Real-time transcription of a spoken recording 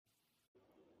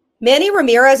Manny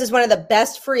Ramirez is one of the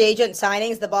best free agent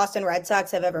signings the Boston Red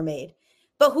Sox have ever made.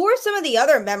 But who are some of the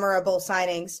other memorable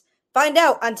signings? Find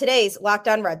out on today's Locked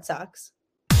On Red Sox.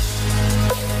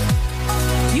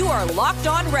 You are Locked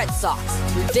On Red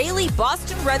Sox, your daily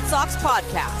Boston Red Sox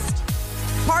podcast.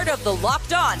 Part of the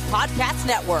Locked On Podcast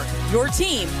Network, your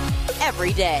team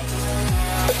every day.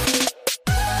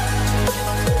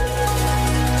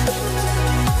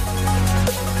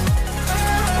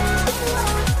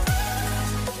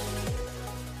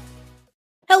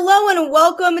 Hello and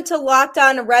welcome to Locked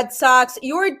On Red Sox,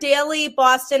 your daily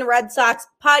Boston Red Sox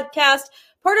podcast,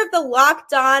 part of the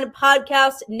Locked On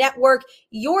Podcast Network,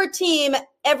 your team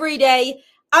every day.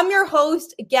 I'm your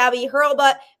host, Gabby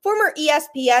Hurlbut, former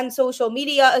ESPN social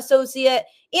media associate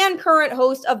and current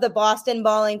host of the Boston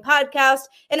Balling podcast,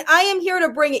 and I am here to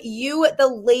bring you the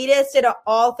latest in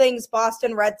all things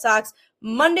Boston Red Sox,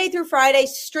 Monday through Friday,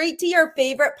 straight to your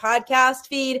favorite podcast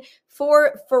feed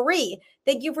for free.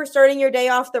 Thank you for starting your day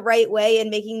off the right way and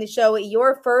making the show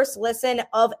your first listen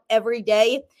of every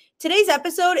day. Today's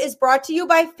episode is brought to you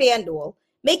by FanDuel.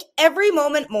 Make every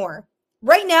moment more.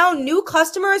 Right now, new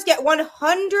customers get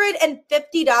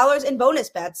 $150 in bonus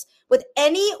bets with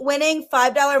any winning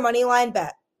 $5 moneyline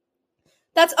bet.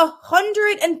 That's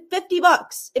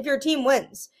 $150 if your team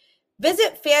wins.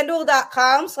 Visit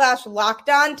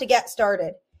FanDuel.com/lockedon to get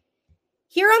started.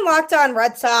 Here on Locked On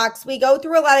Red Sox, we go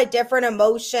through a lot of different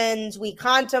emotions. We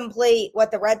contemplate what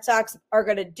the Red Sox are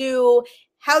going to do,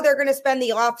 how they're going to spend the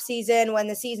offseason when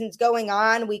the season's going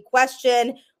on. We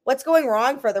question what's going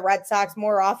wrong for the Red Sox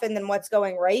more often than what's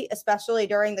going right, especially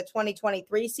during the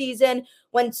 2023 season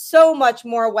when so much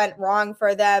more went wrong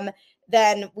for them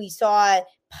than we saw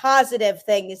positive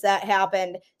things that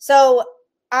happened. So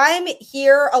I'm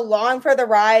here along for the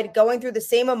ride, going through the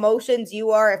same emotions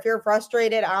you are. If you're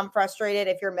frustrated, I'm frustrated.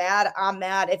 If you're mad, I'm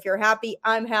mad. If you're happy,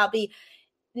 I'm happy.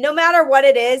 No matter what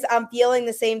it is, I'm feeling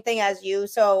the same thing as you.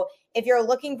 So if you're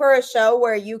looking for a show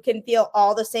where you can feel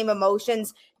all the same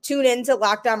emotions, tune into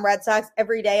Locked On Red Sox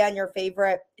every day on your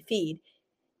favorite feed.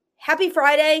 Happy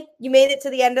Friday. You made it to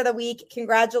the end of the week.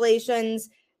 Congratulations.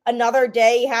 Another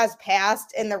day has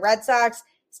passed, and the Red Sox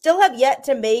still have yet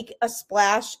to make a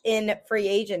splash in free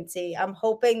agency. I'm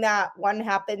hoping that one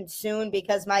happens soon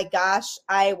because, my gosh,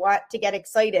 I want to get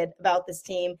excited about this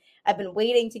team. I've been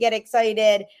waiting to get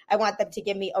excited. I want them to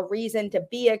give me a reason to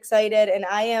be excited, and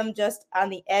I am just on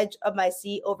the edge of my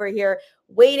seat over here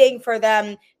waiting for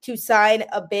them to sign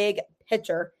a big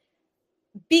pitcher.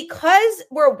 Because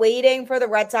we're waiting for the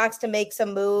Red Sox to make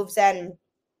some moves and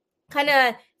kind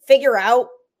of figure out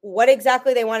what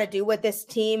exactly they want to do with this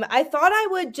team, I thought I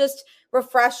would just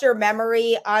refresh your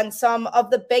memory on some of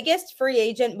the biggest free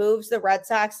agent moves the Red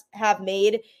Sox have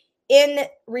made in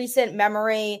recent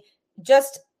memory.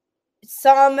 Just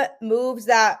some moves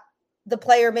that the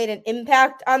player made an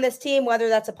impact on this team, whether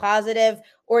that's a positive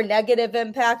or negative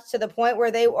impact, to the point where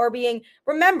they are being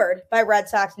remembered by Red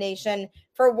Sox Nation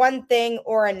for one thing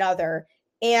or another.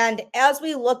 And as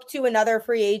we look to another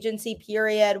free agency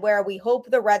period where we hope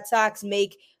the Red Sox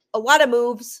make a lot of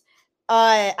moves,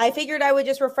 I figured I would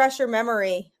just refresh your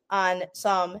memory on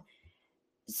some.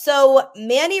 So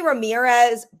Manny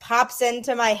Ramirez pops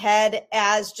into my head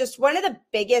as just one of the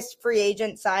biggest free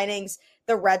agent signings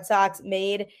the Red Sox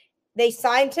made. They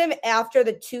signed him after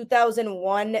the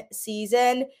 2001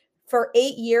 season for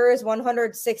 8 years,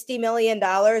 $160 million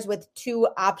with 2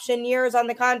 option years on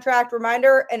the contract.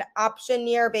 Reminder, an option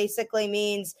year basically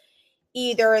means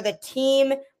either the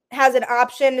team has an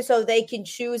option so they can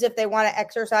choose if they want to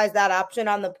exercise that option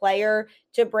on the player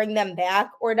to bring them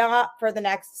back or not for the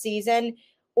next season,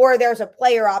 or there's a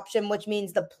player option, which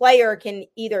means the player can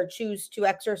either choose to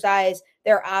exercise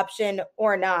their option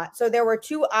or not. So there were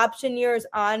 2 option years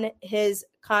on his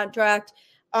contract.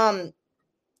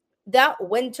 That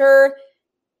winter,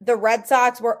 the Red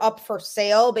Sox were up for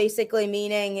sale, basically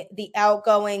meaning the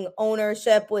outgoing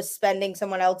ownership was spending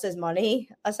someone else's money,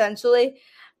 essentially.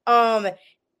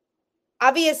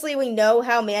 Obviously, we know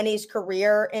how Manny's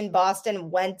career in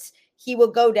Boston went. He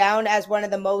will go down as one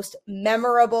of the most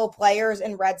memorable players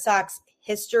in Red Sox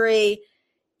history.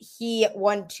 He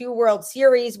won 2 World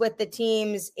Series with the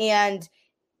teams, and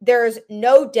there's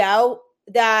no doubt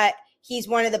that he's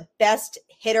one of the best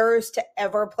hitters to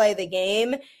ever play the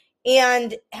game.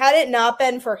 And had it not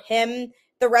been for him,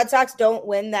 the Red Sox don't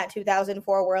win that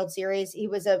 2004 World Series. He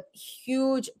was a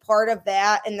huge part of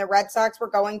that, and the Red Sox were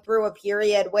going through a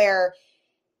period where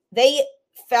they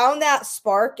found that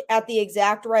spark at the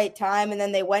exact right time, and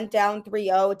then they went down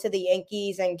 3-0 to the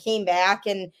Yankees and came back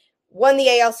and won the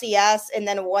ALCS and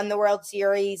then won the World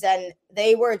Series, and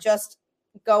they were just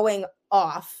going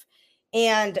off.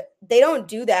 And they don't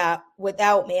do that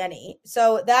without Manny.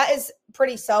 So that is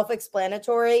pretty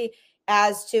self-explanatory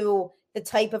as to the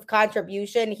type of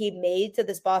contribution he made to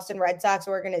this Boston Red Sox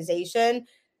organization.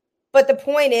 But the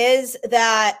point is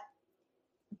that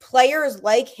players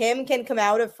like him can come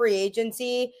out of free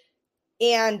agency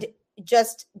and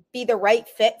just be the right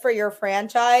fit for your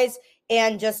franchise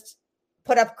and just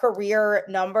put up career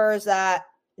numbers that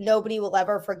nobody will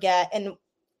ever forget. And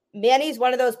Manny's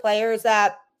one of those players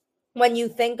that when you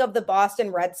think of the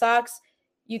Boston Red Sox,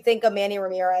 you think of Manny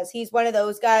Ramirez. He's one of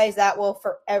those guys that will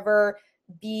forever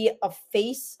be a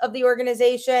face of the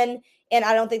organization. And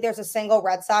I don't think there's a single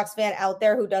Red Sox fan out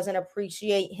there who doesn't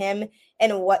appreciate him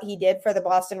and what he did for the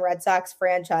Boston Red Sox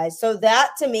franchise. So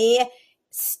that to me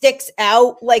sticks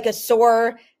out like a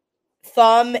sore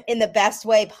thumb in the best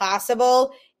way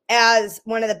possible as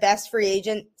one of the best free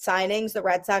agent signings the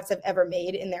Red Sox have ever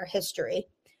made in their history.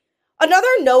 Another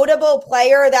notable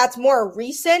player that's more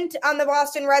recent on the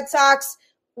Boston Red Sox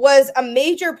was a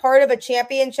major part of a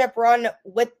championship run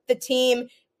with the team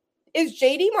is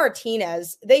JD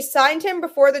Martinez. They signed him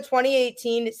before the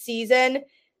 2018 season,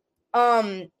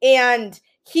 and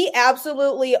he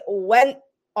absolutely went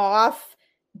off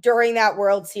during that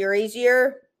World Series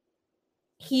year.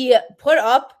 He put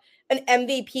up an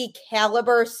MVP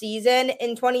caliber season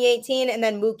in 2018, and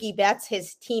then Mookie Betts,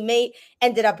 his teammate,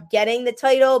 ended up getting the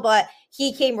title, but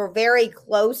he came very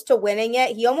close to winning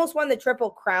it. He almost won the Triple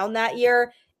Crown that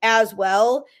year as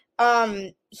well.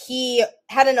 He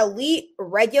had an elite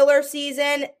regular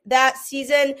season that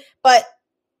season, but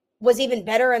was even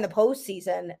better in the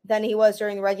postseason than he was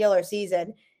during the regular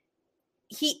season.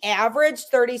 He averaged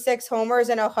 36 homers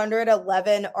and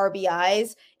 111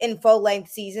 RBIs in full-length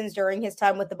seasons during his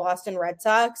time with the Boston Red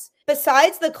Sox.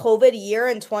 Besides the COVID year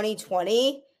in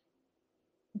 2020,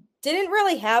 didn't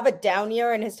really have a down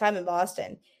year in his time in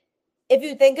Boston. If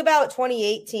you think about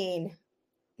 2018,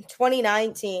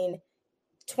 2019,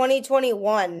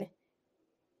 2021,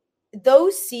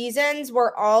 those seasons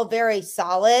were all very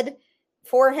solid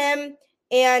for him,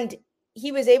 and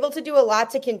he was able to do a lot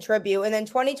to contribute. And then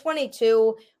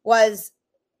 2022 was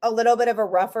a little bit of a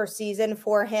rougher season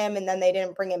for him, and then they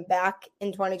didn't bring him back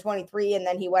in 2023, and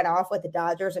then he went off with the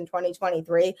Dodgers in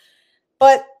 2023.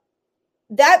 But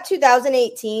that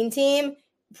 2018 team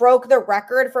broke the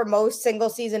record for most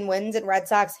single-season wins in Red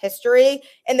Sox history,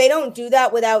 and they don't do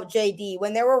that without JD.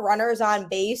 When there were runners on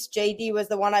base, JD was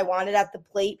the one I wanted at the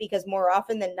plate because more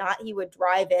often than not, he would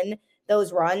drive in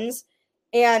those runs.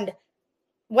 And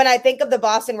when I think of the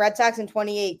Boston Red Sox in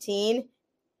 2018,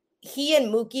 he and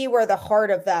Mookie were the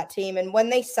heart of that team. And when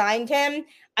they signed him,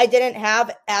 I didn't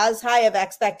have as high of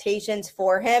expectations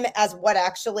for him as what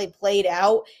actually played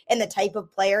out and the type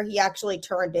of player he actually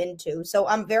turned into. So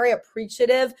I'm very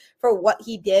appreciative for what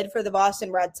he did for the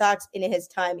Boston Red Sox in his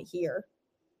time here.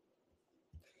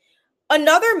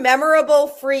 Another memorable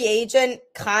free agent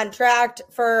contract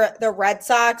for the Red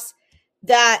Sox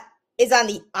that is on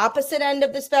the opposite end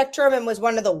of the spectrum and was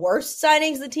one of the worst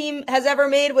signings the team has ever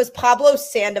made was Pablo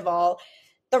Sandoval.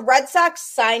 The Red Sox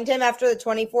signed him after the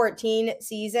 2014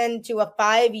 season to a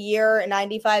 5-year,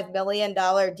 $95 million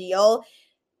deal.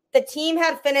 The team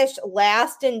had finished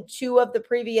last in 2 of the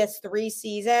previous 3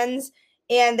 seasons,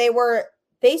 and they were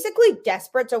basically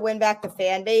desperate to win back the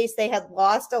fan base. They had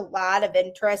lost a lot of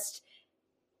interest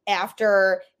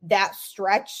after that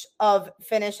stretch of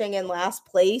finishing in last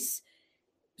place.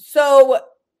 So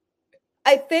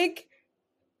I think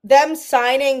them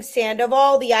signing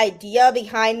Sandoval, the idea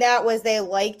behind that was they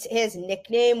liked his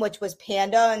nickname, which was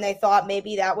Panda, and they thought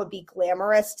maybe that would be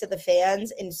glamorous to the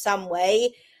fans in some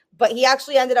way. But he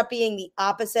actually ended up being the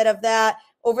opposite of that.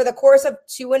 Over the course of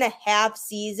 2.5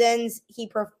 seasons, he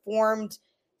performed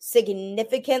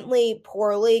significantly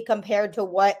poorly compared to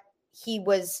what he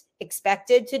was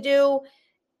expected to do.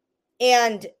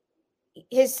 And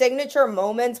his signature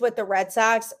moments with the Red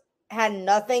Sox had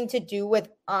nothing to do with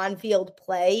on-field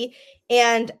play.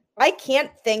 And I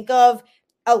can't think of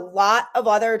a lot of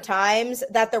other times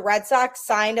that the Red Sox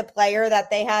signed a player that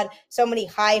they had so many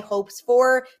high hopes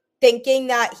for, thinking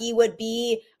that he would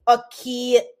be a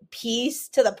key piece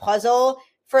to the puzzle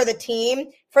for the team,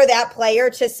 for that player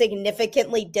to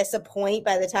significantly disappoint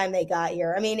by the time they got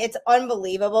here. I mean, it's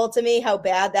unbelievable to me how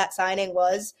bad that signing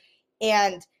was.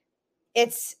 And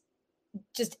it's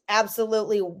just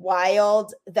absolutely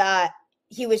wild that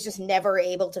he was just never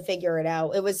able to figure it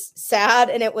out. It was sad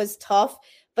and it was tough,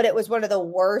 but it was one of the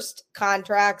worst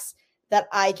contracts that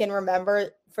I can remember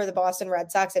for the Boston Red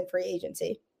Sox in free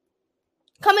agency.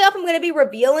 Coming up, I'm going to be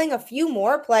revealing a few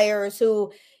more players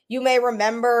who you may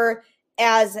remember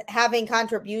as having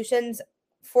contributions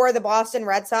for the Boston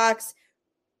Red Sox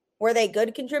Were they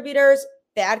good contributors,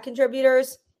 bad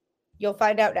contributors? You'll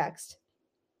find out next.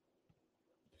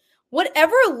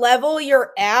 Whatever level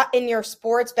you're at in your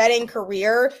sports betting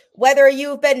career, whether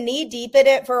you've been knee deep in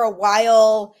it for a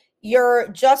while, you're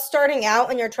just starting out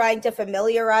and you're trying to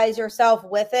familiarize yourself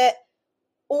with it,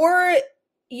 or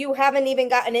you haven't even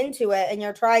gotten into it and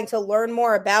you're trying to learn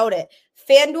more about it,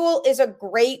 FanDuel is a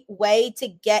great way to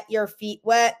get your feet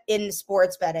wet in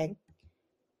sports betting.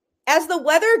 As the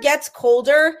weather gets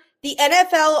colder, the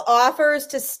NFL offers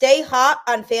to stay hot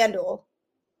on FanDuel.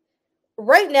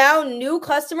 Right now, new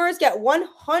customers get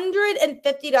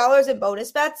 $150 in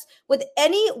bonus bets with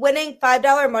any winning $5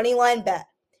 moneyline bet.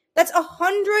 That's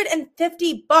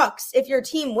 $150 if your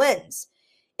team wins.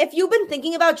 If you've been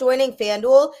thinking about joining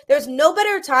FanDuel, there's no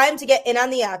better time to get in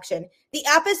on the action. The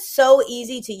app is so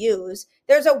easy to use.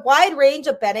 There's a wide range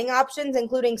of betting options,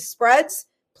 including spreads,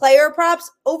 player props,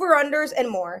 over-unders, and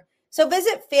more. So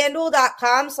visit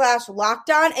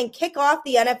FanDuel.com/lockedon and kick off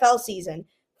the NFL season.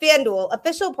 FanDuel,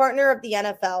 official partner of the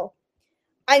NFL.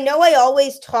 I know I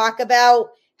always talk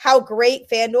about how great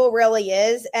FanDuel really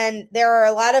is, and there are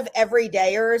a lot of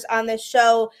everydayers on this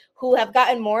show who have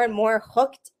gotten more and more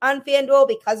hooked on FanDuel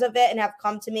because of it and have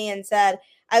come to me and said,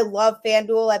 I love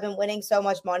FanDuel. I've been winning so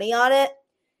much money on it.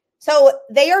 So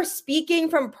they are speaking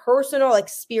from personal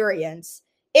experience.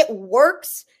 It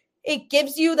works. It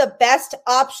gives you the best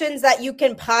options that you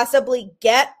can possibly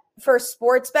get for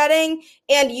sports betting,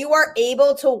 and you are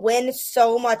able to win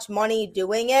so much money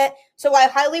doing it. So I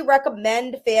highly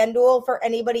recommend FanDuel for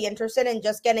anybody interested in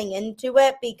just getting into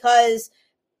it because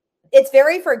it's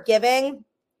very forgiving.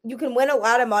 You can win a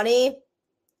lot of money,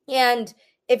 and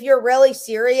if you're really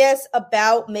serious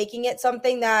about making it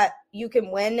something that you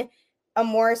can win a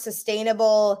more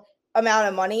sustainable amount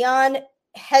of money on,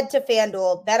 head to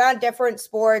FanDuel, bet on different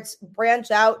sports,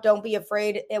 branch out. Don't be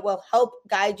afraid. It will help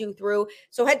guide you through.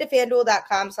 So head to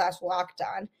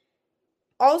FanDuel.com/lockedon.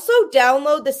 Also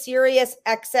download the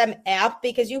SiriusXM app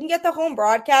because you can get the home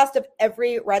broadcast of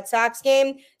every Red Sox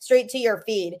game straight to your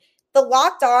feed. The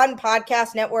Locked On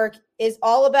Podcast Network is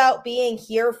all about being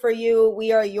here for you.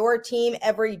 We are your team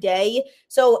every day.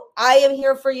 So I am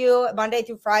here for you Monday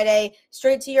through Friday,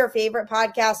 straight to your favorite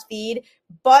podcast feed.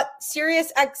 But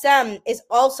SiriusXM is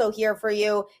also here for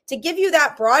you to give you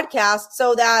that broadcast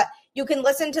so that you can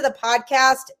listen to the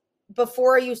podcast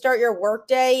before you start your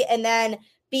workday and then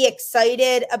be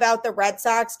excited about the Red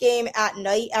Sox game at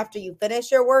night after you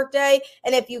finish your workday.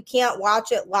 And if you can't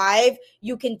watch it live,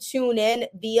 you can tune in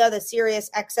via the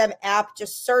SiriusXM app.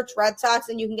 Just search Red Sox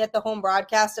and you can get the home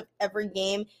broadcast of every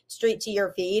game straight to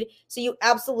your feed. So you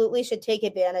absolutely should take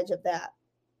advantage of that.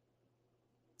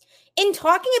 In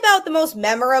talking about the most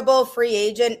memorable free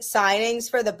agent signings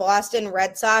for the Boston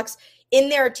Red Sox in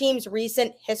their team's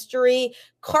recent history,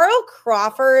 Carl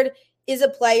Crawford is a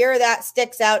player that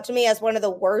sticks out to me as one of the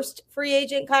worst free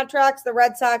agent contracts the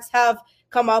Red Sox have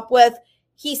come up with.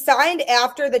 He signed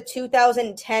after the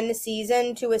 2010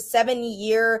 season to a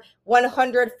 7-year,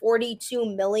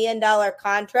 $142 million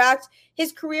contract.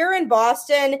 His career in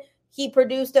Boston, he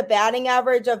produced a batting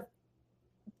average of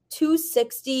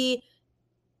 .260,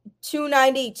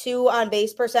 .292 on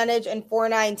base percentage, and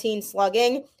 .419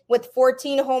 slugging, with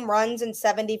 14 home runs and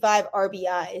 75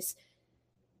 RBIs.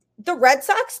 The Red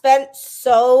Sox spent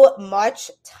so much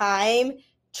time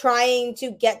trying to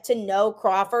get to know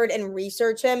Crawford and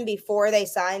research him before they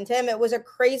signed him. It was a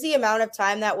crazy amount of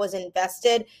time that was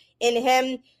invested in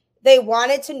him. They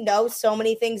wanted to know so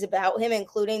many things about him,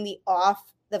 including the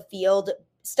off the field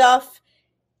stuff.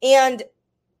 And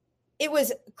it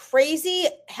was crazy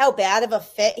how bad of a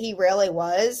fit he really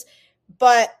was.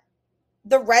 But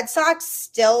the Red Sox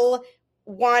still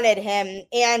wanted him.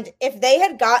 And if they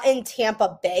had gotten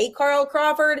Tampa Bay Carl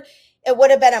Crawford, it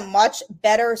would have been a much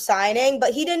better signing.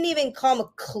 But he didn't even come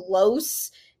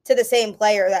close to the same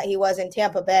player that he was in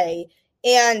Tampa Bay.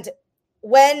 And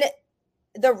when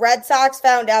the Red Sox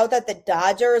found out that the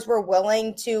Dodgers were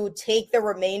willing to take the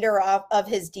remainder of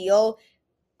his deal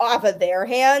off of their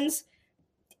hands,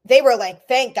 they were like,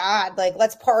 thank God, like,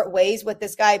 let's part ways with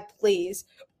this guy, please.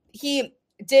 He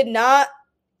did not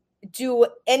do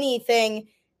anything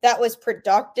that was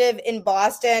productive in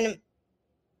Boston.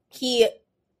 He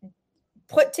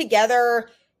put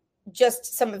together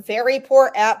just some very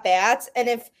poor at-bats. And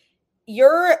if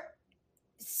you're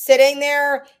sitting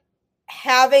there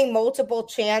having multiple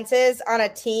chances on a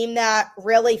team that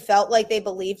really felt like they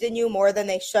believed in you more than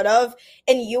they should have,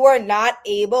 and you are not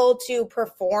able to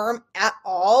perform at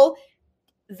all,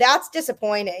 that's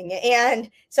disappointing. And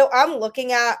so I'm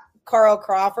looking at Carl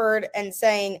Crawford and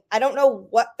saying, I don't know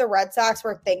what the Red Sox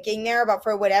were thinking there, but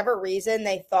for whatever reason,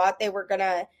 they thought they were going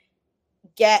to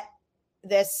get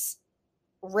this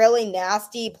really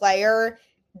nasty player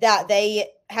that they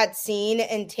had seen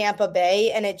in Tampa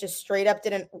Bay, and it just straight up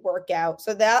didn't work out.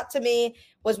 So that to me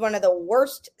was one of the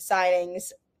worst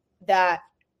signings that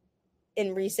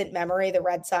in recent memory the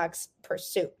Red Sox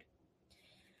pursued.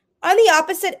 On the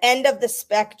opposite end of the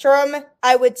spectrum,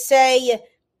 I would say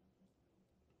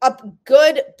a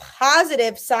good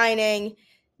positive signing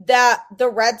that the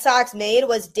Red Sox made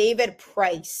was David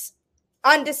Price.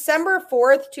 On December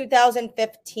 4th,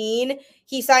 2015,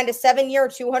 he signed a 7-year,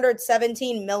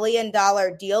 $217 million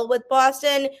deal with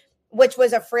Boston, which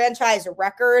was a franchise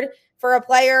record for a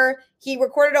player. He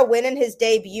recorded a win in his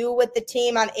debut with the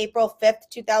team on April 5th,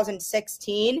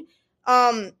 2016.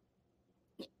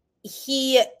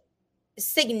 He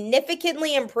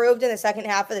significantly improved in the second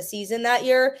half of the season that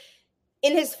year.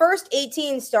 In his first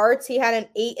 18 starts, he had an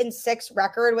 8-6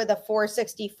 record with a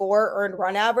 .464 earned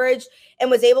run average and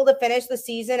was able to finish the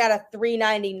season at a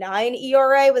 .399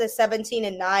 ERA with a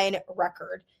 17-9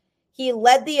 record. He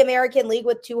led the American League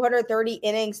with 230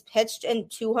 innings pitched and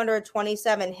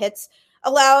 227 hits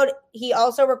allowed. He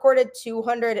also recorded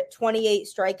 228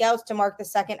 strikeouts to mark the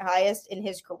second highest in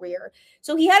his career.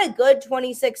 So he had a good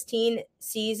 2016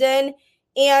 season,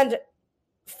 and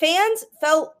fans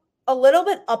felt a little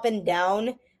bit up and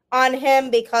down on him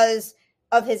because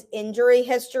of his injury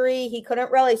history. He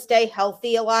couldn't really stay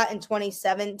healthy a lot in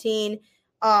 2017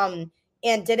 and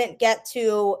didn't get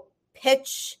to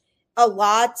pitch a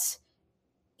lot.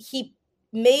 He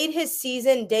made his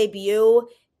season debut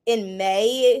in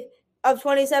May of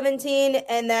 2017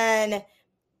 and then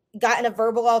got in a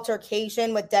verbal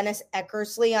altercation with Dennis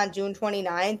Eckersley on June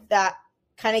 29th that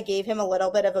kind of gave him a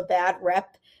little bit of a bad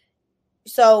rep.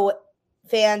 So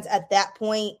fans at that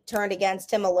point turned against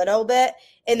him a little bit.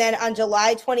 And then on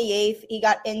July 28th, he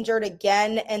got injured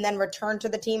again and then returned to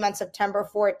the team on September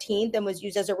 14th and was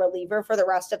used as a reliever for the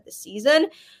rest of the season.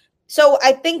 So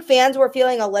I think fans were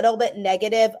feeling a little bit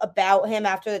negative about him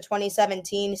after the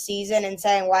 2017 season and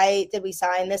saying, why did we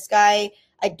sign this guy?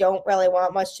 I don't really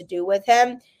want much to do with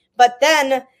him. But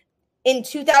then in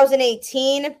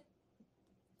 2018,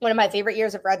 one of my favorite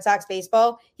years of Red Sox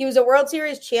baseball, he was a World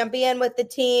Series champion with the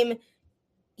team.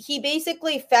 He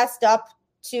basically fessed up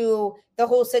to the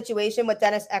whole situation with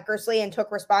Dennis Eckersley and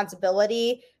took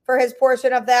responsibility for his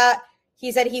portion of that.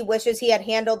 He said he wishes he had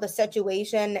handled the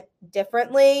situation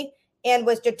differently and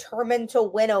was determined to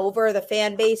win over the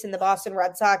fan base and the Boston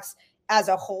Red Sox as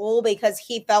a whole because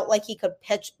he felt like he could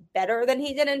pitch better than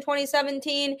he did in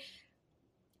 2017.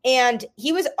 And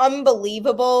he was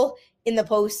unbelievable in the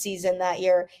postseason that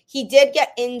year. He did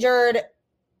get injured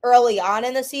early on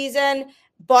in the season,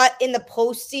 but in the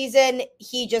postseason,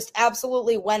 he just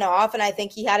absolutely went off. And I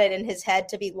think he had it in his head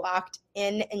to be locked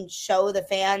in and show the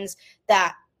fans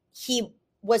that he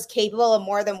was capable of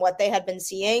more than what they had been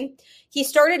seeing. He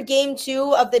started game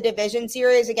 2 of the division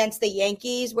series against the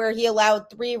Yankees, where he allowed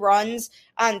 3 runs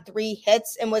on 3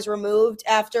 hits and was removed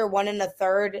after 1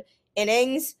 1/3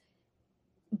 innings.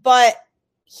 But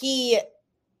he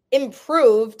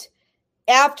improved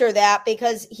after that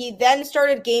because he then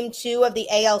started game 2 of the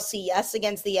ALCS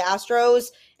against the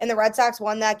Astros, and the Red Sox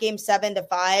won that game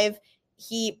 7-5.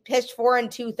 He pitched 4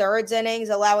 2/3 innings,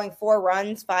 allowing 4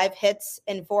 runs, 5 hits,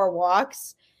 and 4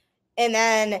 walks. And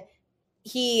then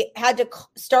he had to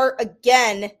start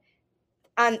again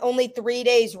on only 3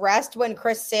 days rest when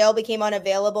Chris Sale became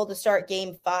unavailable to start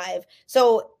game 5.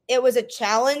 So it was a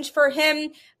challenge for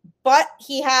him, but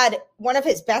he had one of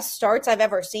his best starts I've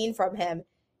ever seen from him.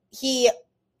 He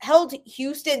held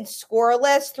Houston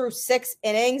scoreless through 6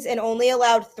 innings and only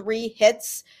allowed 3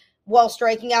 hits while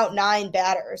striking out 9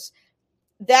 batters.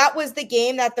 That was the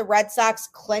game that the Red Sox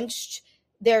clinched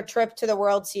their trip to the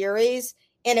World Series,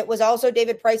 and it was also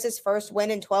David Price's first win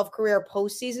in 12 career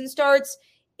postseason starts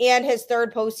and his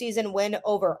 3rd postseason win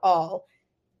overall.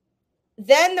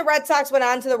 Then the Red Sox went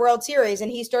on to the World Series,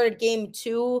 and he started game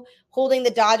 2, holding the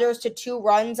Dodgers to 2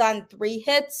 runs on 3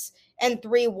 hits and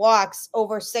 3 walks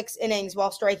over 6 innings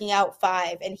while striking out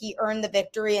 5, and he earned the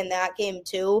victory in that game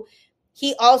too.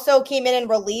 He also came in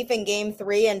relief in game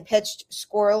 3 and pitched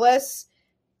scoreless.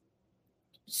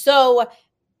 So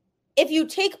if you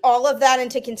take all of that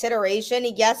into consideration,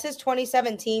 yes, his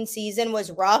 2017 season was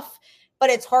rough, but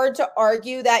it's hard to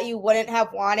argue that you wouldn't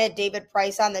have wanted David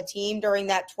Price on the team during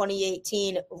that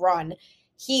 2018 run.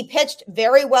 He pitched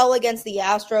very well against the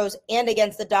Astros and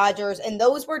against the Dodgers, and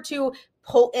those were 2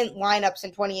 potent lineups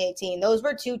in 2018. Those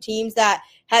were 2 teams that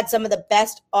had some of the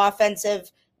best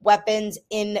offensive weapons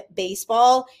in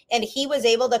baseball, and he was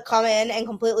able to come in and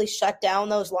completely shut down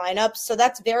those lineups. So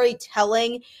that's very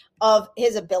telling of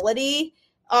his ability.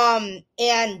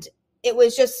 And it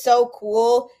was just so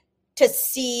cool to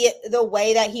see the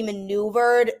way that he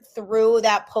maneuvered through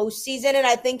that postseason. And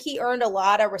I think he earned a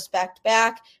lot of respect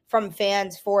back from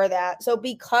fans for that. So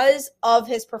because of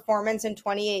his performance in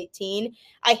 2018,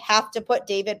 I have to put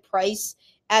David Price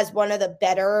as one of the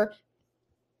better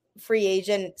free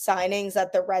agent signings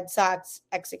that the Red Sox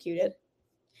executed.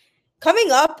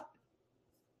 Coming up,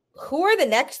 who are the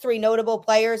next three notable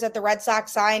players that the Red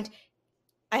Sox signed?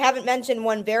 I haven't mentioned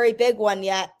one very big one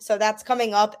yet, so that's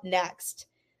coming up next.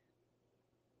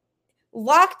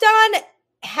 Locked On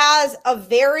has a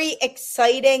very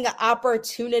exciting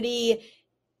opportunity.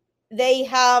 They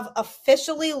have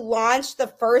officially launched the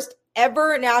first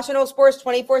ever National Sports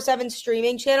 24/7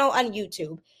 streaming channel on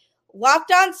YouTube.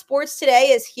 Locked On Sports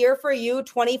Today is here for you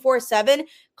 24/7,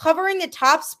 covering the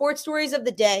top sports stories of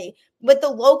the day with the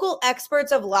local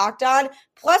experts of Locked On,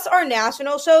 plus our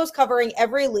national shows covering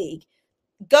every league.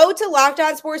 Go to Locked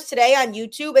On Sports Today on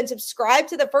YouTube and subscribe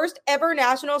to the first ever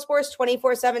National Sports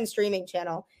 24/7 streaming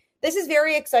channel. This is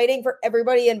very exciting for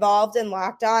everybody involved in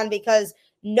Locked On because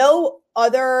no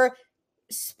other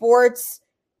sports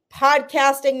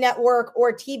podcasting network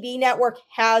or TV network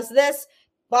has this.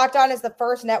 Locked On is the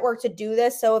first network to do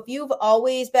this. So if you've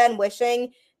always been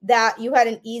wishing that you had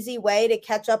an easy way to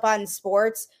catch up on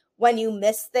sports when you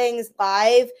miss things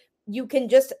live, you can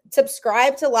just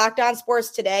subscribe to Locked On Sports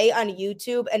Today on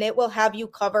YouTube, and it will have you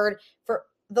covered for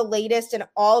the latest in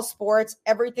all sports,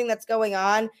 everything that's going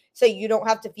on, so you don't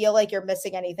have to feel like you're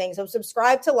missing anything. So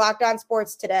subscribe to Locked On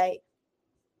Sports Today.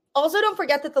 Also, don't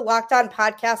forget that the Locked On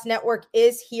Podcast Network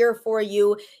is here for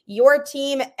you, your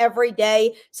team every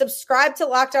day. Subscribe to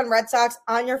Locked On Red Sox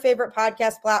on your favorite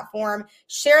podcast platform.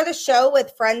 Share the show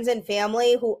with friends and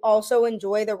family who also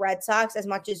enjoy the Red Sox as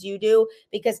much as you do,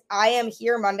 because I am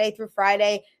here Monday through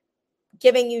Friday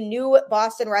giving you new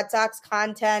Boston Red Sox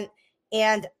content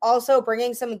and also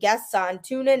bringing some guests on.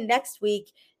 Tune in next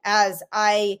week as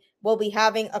I will be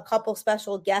having a couple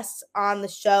special guests on the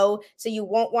show, so you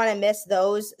won't want to miss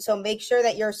those. So make sure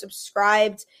that you're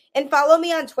subscribed and follow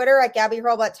me on Twitter at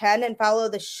GabbyHurlbut10 and follow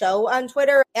the show on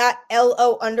Twitter at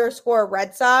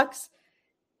LO_Red Sox,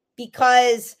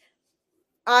 because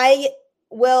I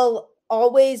will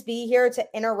always be here to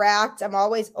interact. I'm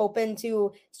always open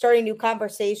to starting new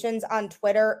conversations on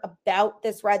Twitter about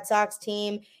this Red Sox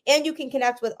team, and you can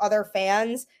connect with other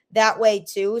fans that way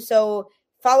too. So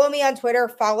follow me on Twitter,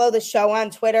 follow the show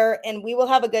on Twitter, and we will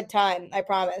have a good time, I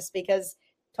promise, because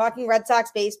talking Red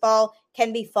Sox baseball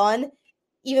can be fun,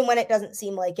 even when it doesn't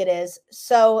seem like it is.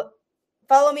 So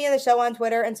follow me on the show on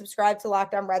Twitter and subscribe to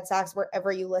Locked On Red Sox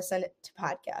wherever you listen to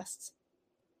podcasts.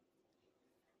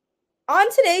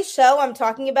 On today's show, I'm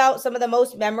talking about some of the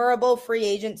most memorable free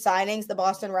agent signings the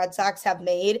Boston Red Sox have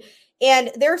made.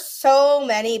 And there's so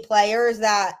many players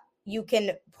that you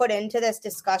can put into this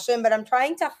discussion, but I'm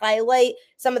trying to highlight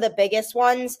some of the biggest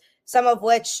ones, some of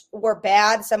which were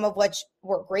bad, some of which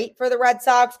were great for the Red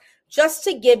Sox, just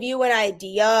to give you an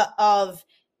idea of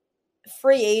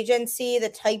free agency, the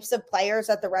types of players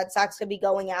that the Red Sox could be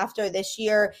going after this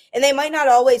year. And they might not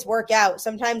always work out.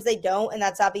 Sometimes they don't, and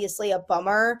that's obviously a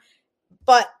bummer,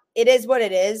 but it is what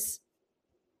it is.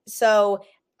 So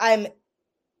I'm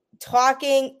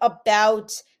talking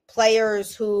about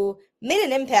players who made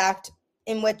an impact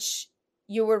in which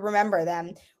you would remember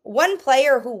them. One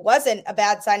player who wasn't a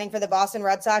bad signing for the Boston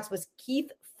Red Sox was Keith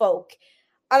Foulke.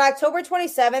 On October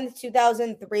 27th,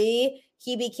 2003,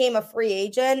 he became a free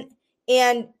agent,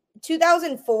 and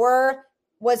 2004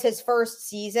 was his first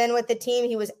season with the team.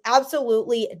 He was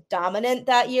absolutely dominant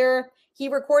that year. He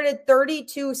recorded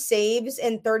 32 saves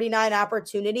in 39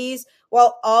 opportunities,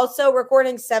 while also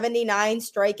recording 79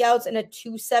 strikeouts and a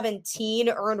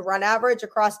 .217 earned run average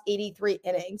across 83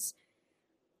 innings.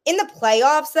 In the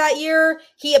playoffs that year,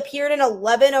 he appeared in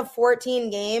 11 of 14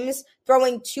 games,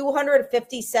 throwing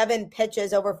 257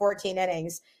 pitches over 14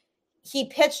 innings. He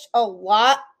pitched a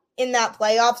lot in that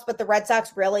playoffs, but the Red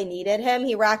Sox really needed him.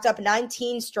 He racked up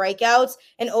 19 strikeouts,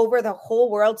 and over the whole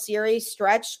World Series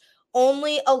stretch,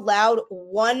 only allowed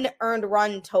one earned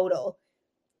run total.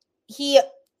 He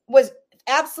was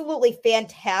absolutely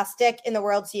fantastic in the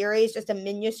World Series, just a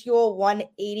minuscule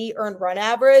 180 earned run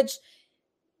average.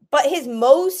 But his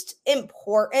most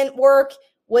important work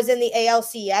was in the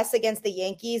ALCS against the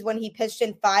Yankees when he pitched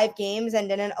in 5 games and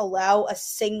didn't allow a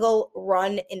single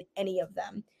run in any of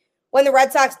them. When the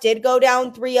Red Sox did go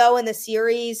down 3-0 in the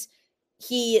series,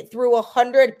 he threw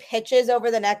 100 pitches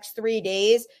over the next 3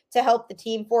 days to help the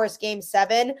team force Game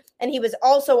 7. And he was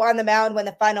also on the mound when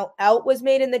the final out was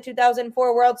made in the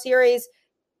 2004 World Series.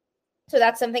 So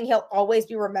that's something he'll always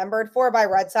be remembered for by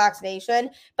Red Sox Nation.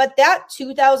 But that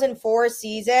 2004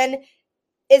 season,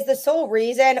 is the sole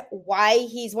reason why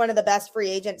he's one of the best free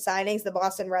agent signings the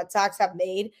Boston Red Sox have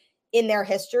made in their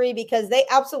history, because they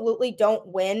absolutely don't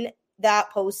win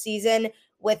that postseason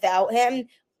without him.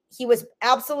 He was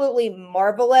absolutely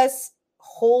marvelous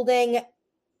holding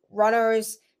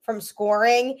runners from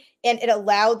scoring, and it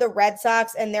allowed the Red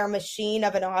Sox and their machine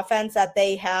of an offense that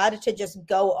they had to just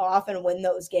go off and win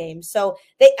those games. So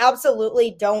they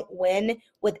absolutely don't win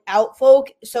without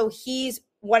folk. So he's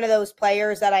one of those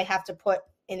players that I have to put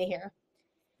in here.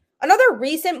 Another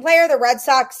recent player the Red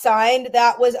Sox signed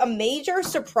that was a major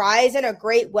surprise in a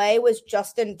great way was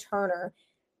Justin Turner.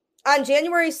 On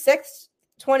January 6th,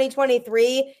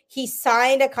 2023, he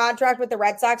signed a contract with the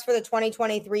Red Sox for the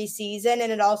 2023 season,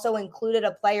 and it also included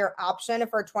a player option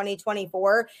for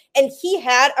 2024. And he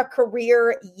had a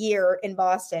career year in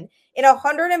Boston. In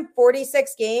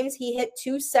 146 games, he hit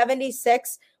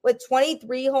 .276 with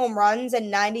 23 home runs and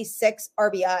 96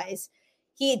 RBIs.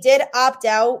 He did opt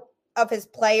out of his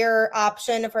player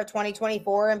option for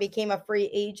 2024 and became a free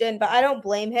agent, but I don't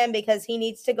blame him, because he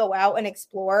needs to go out and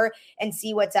explore and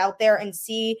see what's out there and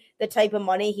see the type of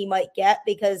money he might get,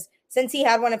 because since he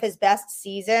had one of his best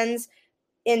seasons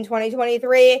in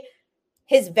 2023,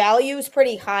 his value is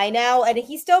pretty high now, and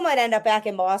he still might end up back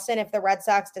in Boston if the Red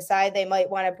Sox decide they might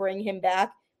want to bring him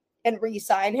back and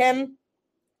re-sign him,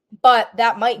 but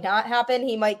that might not happen.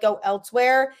 He might go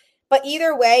elsewhere, but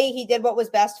either way, he did what was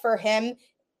best for him.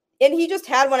 And he just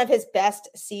had one of his best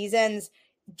seasons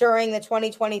during the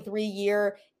 2023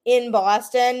 year in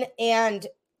Boston. And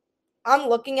I'm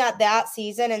looking at that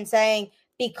season and saying,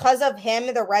 because of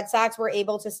him, the Red Sox were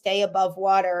able to stay above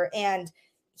water. And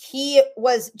he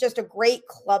was just a great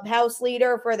clubhouse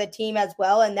leader for the team as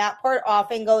well. And that part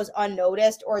often goes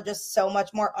unnoticed or just so much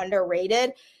more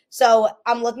underrated. So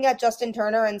I'm looking at Justin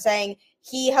Turner and saying,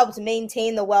 he helped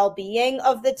maintain the well-being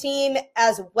of the team,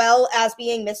 as well as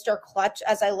being Mr. Clutch,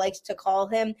 as I liked to call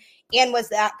him, and was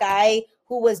that guy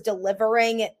who was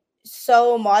delivering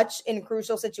so much in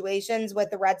crucial situations with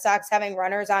the Red Sox having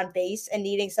runners on base and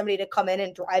needing somebody to come in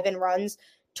and drive in runs.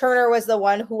 Turner was the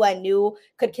one who I knew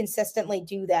could consistently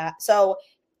do that. So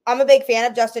I'm a big fan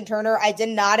of Justin Turner. I did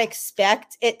not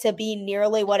expect it to be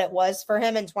nearly what it was for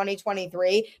him in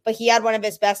 2023, but he had one of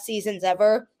his best seasons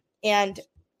ever, and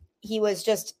he was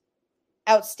just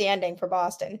outstanding for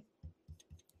Boston.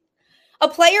 A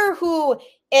player who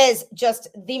is just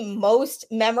the most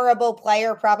memorable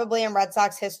player probably in Red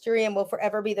Sox history and will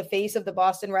forever be the face of the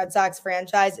Boston Red Sox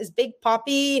franchise is Big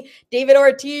Papi, David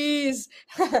Ortiz.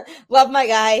 Love my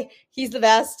guy. He's the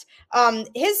best.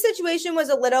 His situation was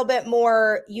a little bit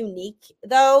more unique,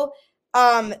 though,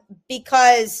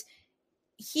 because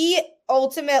he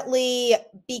ultimately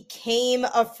became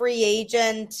a free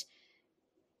agent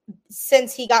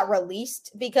since he got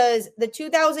released, because the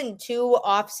 2002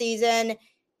 offseason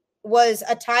was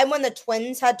a time when the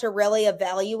Twins had to really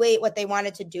evaluate what they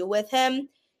wanted to do with him.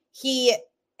 He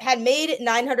had made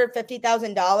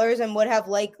 $950,000 and would have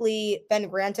likely been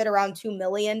granted around $2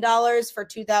 million for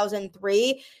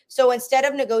 2003. So instead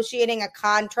of negotiating a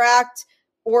contract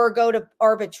or go to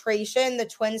arbitration, the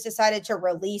Twins decided to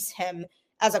release him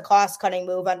as a cost-cutting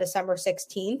move on December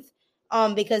 16th.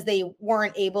 Because they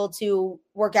weren't able to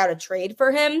work out a trade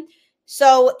for him.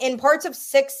 So in parts of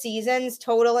 6 seasons,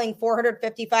 totaling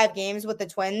 455 games with the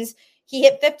Twins, he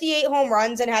hit 58 home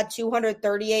runs and had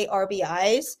 238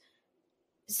 RBIs.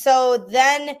 So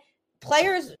then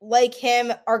players like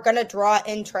him are going to draw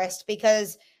interest,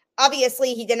 because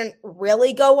obviously he didn't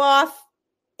really go off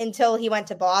until he went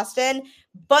to Boston,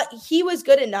 but he was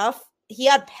good enough. He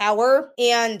had power,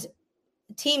 and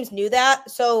teams knew that,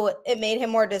 so it made him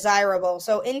more desirable.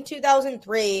 So in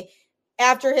 2003,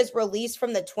 after his release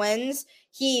from the Twins,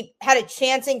 he had a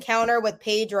chance encounter with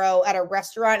Pedro at a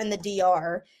restaurant in the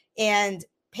DR, and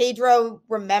Pedro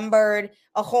remembered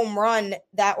a home run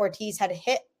that Ortiz had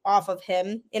hit off of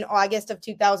him in August of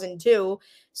 2002.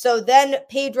 So then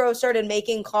Pedro started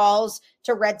making calls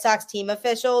to Red Sox team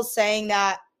officials saying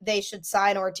that they should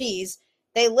sign Ortiz.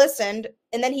 They listened,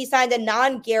 and then he signed a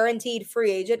non-guaranteed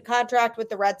free agent contract with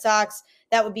the Red Sox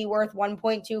that would be worth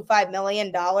 $1.25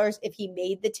 million if he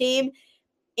made the team.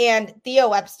 And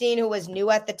Theo Epstein, who was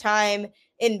new at the time,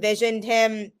 envisioned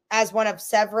him as one of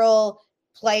several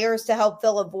players to help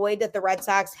fill a void that the Red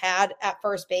Sox had at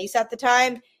first base at the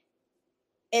time.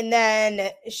 And then,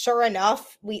 sure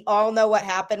enough, we all know what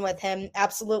happened with him.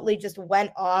 Absolutely just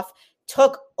went off.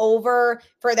 Took over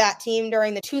for that team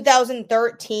during the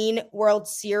 2013 World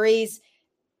Series.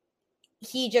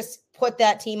 He just put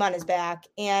that team on his back,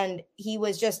 and he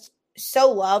was just so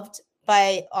loved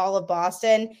by all of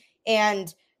Boston.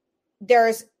 And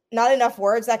there's not enough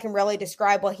words that can really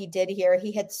describe what he did here.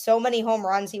 He hit so many home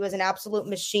runs. He was an absolute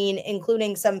machine,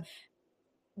 including some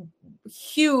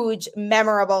huge,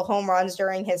 memorable home runs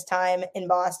during his time in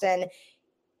Boston.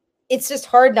 It's just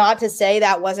hard not to say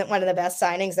that wasn't one of the best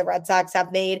signings the Red Sox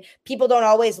have made. People don't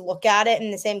always look at it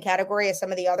in the same category as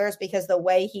some of the others because the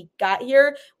way he got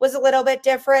here was a little bit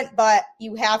different, but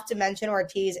you have to mention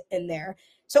Ortiz in there.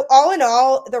 So all in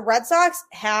all, the Red Sox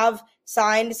have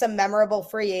signed some memorable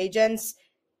free agents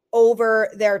over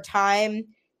their time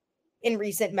in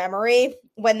recent memory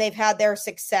when they've had their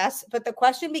success. But the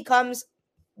question becomes,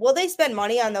 will they spend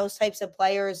money on those types of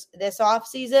players this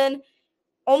offseason?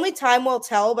 Only time will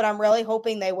tell, but I'm really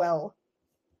hoping they will.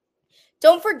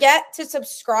 Don't forget to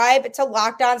subscribe to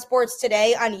Locked On Sports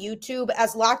Today on YouTube,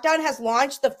 as Locked On has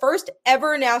launched the first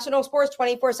ever national sports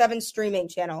 24/7 streaming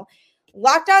channel.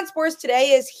 Locked On Sports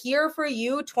Today is here for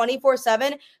you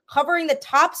 24/7, covering the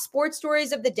top sports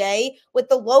stories of the day with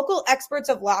the local experts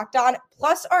of Locked On,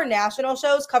 plus our national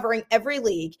shows covering every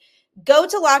league. Go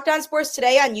to Locked On Sports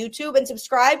Today on YouTube and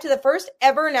subscribe to the first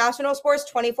ever national sports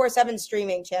 24/7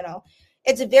 streaming channel.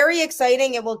 It's very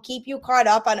exciting. It will keep you caught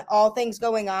up on all things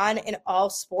going on in all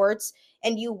sports,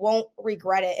 and you won't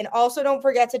regret it. And also don't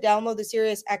forget to download the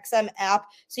SiriusXM app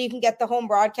so you can get the home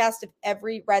broadcast of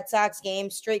every Red Sox game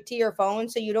straight to your phone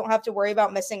so you don't have to worry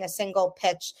about missing a single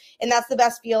pitch. And that's the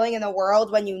best feeling in the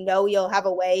world, when you know you'll have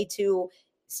a way to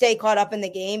stay caught up in the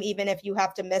game, even if you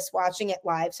have to miss watching it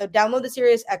live. So download the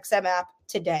SiriusXM app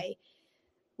today.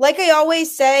 Like I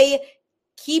always say,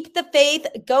 keep the faith,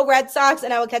 go Red Sox,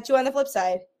 and I will catch you on the flip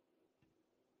side.